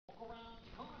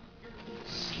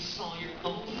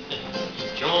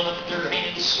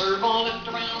serve all it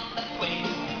around that way.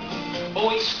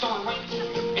 Boys start right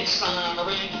inside the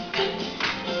ring.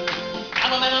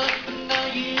 Alabama, and now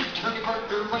you turn your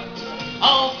partner right.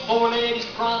 All four ladies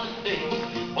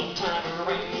promenade, one time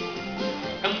around.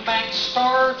 Come back,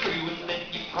 star through, and then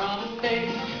you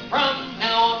promenade. From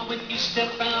now on, when you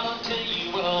step out, I'll tell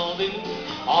you what I'll do.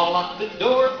 I'll lock the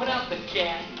door, put out the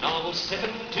cat, and I'll go 7-2.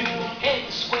 Head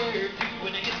square two,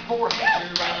 and I get 4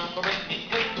 heads around the ring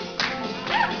and wait.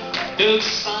 Do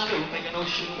side, make an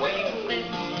ocean wave, then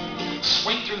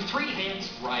swing through 3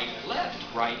 hands, right, left,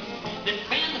 right, then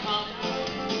fan the hop,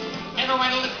 and a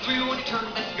right left through when you turn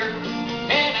that girl,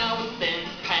 head out, then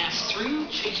pass through,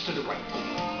 chase to the right.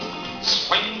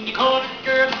 Swing your corner,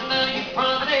 girl, and now you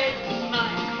promenade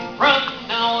tonight. From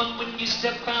now on, when you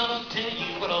step out, I'll tell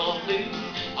you what I'll do.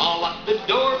 I'll lock the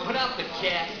door, put out the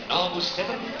cat, and I'll go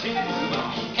 7-2.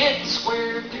 Head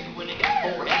square through when you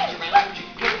get 4 heads around you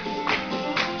go.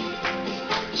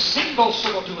 Single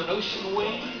circle to an ocean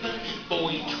wave,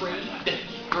 boy trade,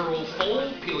 girl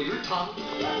fold, peel your top,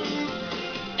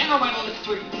 and a right on the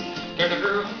 3. Turn a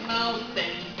girl now and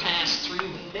then, pass through,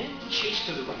 and then chase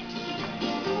to the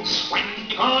right. Swing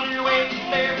your corner way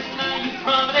there, and now you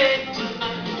promenade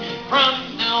tonight.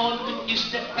 From now on, when you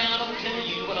step out, I'll tell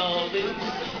you what I'll do.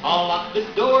 I'll lock the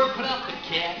door, put out the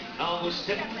cat, and I'll go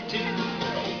 7-2.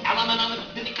 Alabama,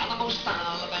 then the Alamo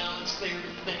style, a balance there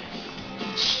and then.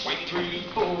 Swing through,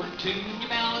 forward 2, you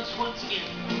balance once again.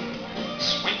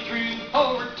 Swing through,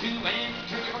 forward 2, and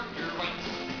turn your partner right.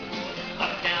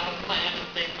 Up, down, flat, and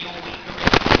then you'll wing the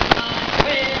rest of the time.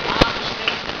 Well,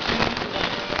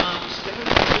 I'm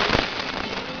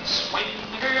 7-2. Swing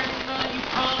the girl, now you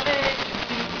promenade to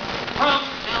do. From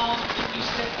now on, when you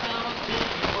step out, I'll tell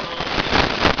you what I'll do.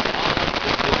 I'll lock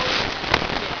the door,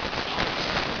 yeah,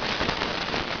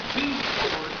 2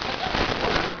 forward,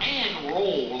 and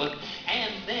roll.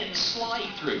 And then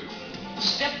slide through.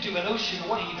 Step to an ocean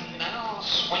wave, and now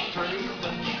swing through.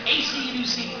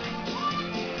 AC-UC.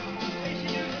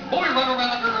 Boy run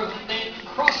around the girl, and then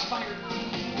crossfire.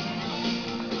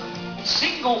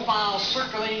 Single file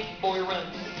circulating, boy run.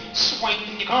 Swing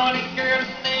your corner, girl,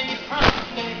 and then you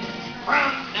promenade.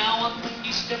 From now on, when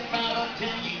you step out, I'll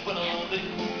tell you what I'll do.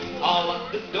 I'll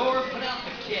lock the door, put out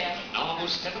the cat, and I'll go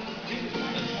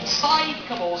 7-2. Side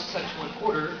couples touch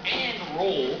 1/4 and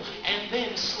roll, and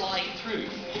then slide through.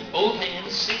 Both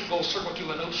hands single circle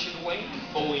to an ocean wave.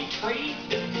 Boy trade.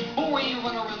 Boy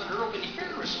run around the girl with your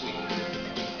Ferris wheel.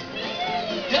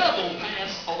 Double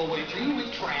pass all the way through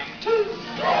with track 2.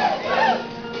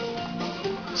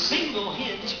 Single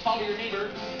hinge, follow your neighbor.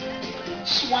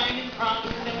 Swing and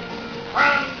promenade.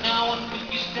 From now on, when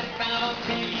you step out, I'll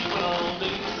tell you what I'll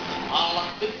do. I'll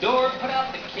lock the door, put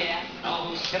out the cat, and I'll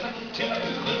go 7-2.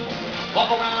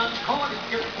 Walk around the corner,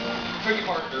 turn your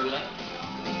partner left.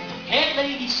 Head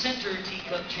lady center,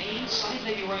 teacup chain, side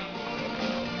lady right.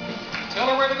 Tell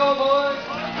her where to go, boy.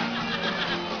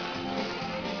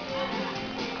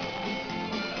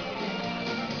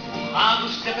 I'll go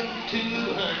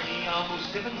 7-2, honey, I'll go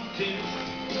 7-2.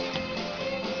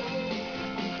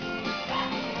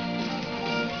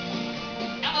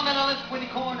 Element on the 20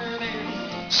 corner there.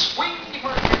 Swing your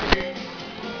partner.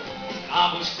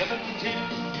 I'll go 7-2.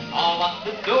 I'll lock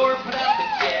the door, put out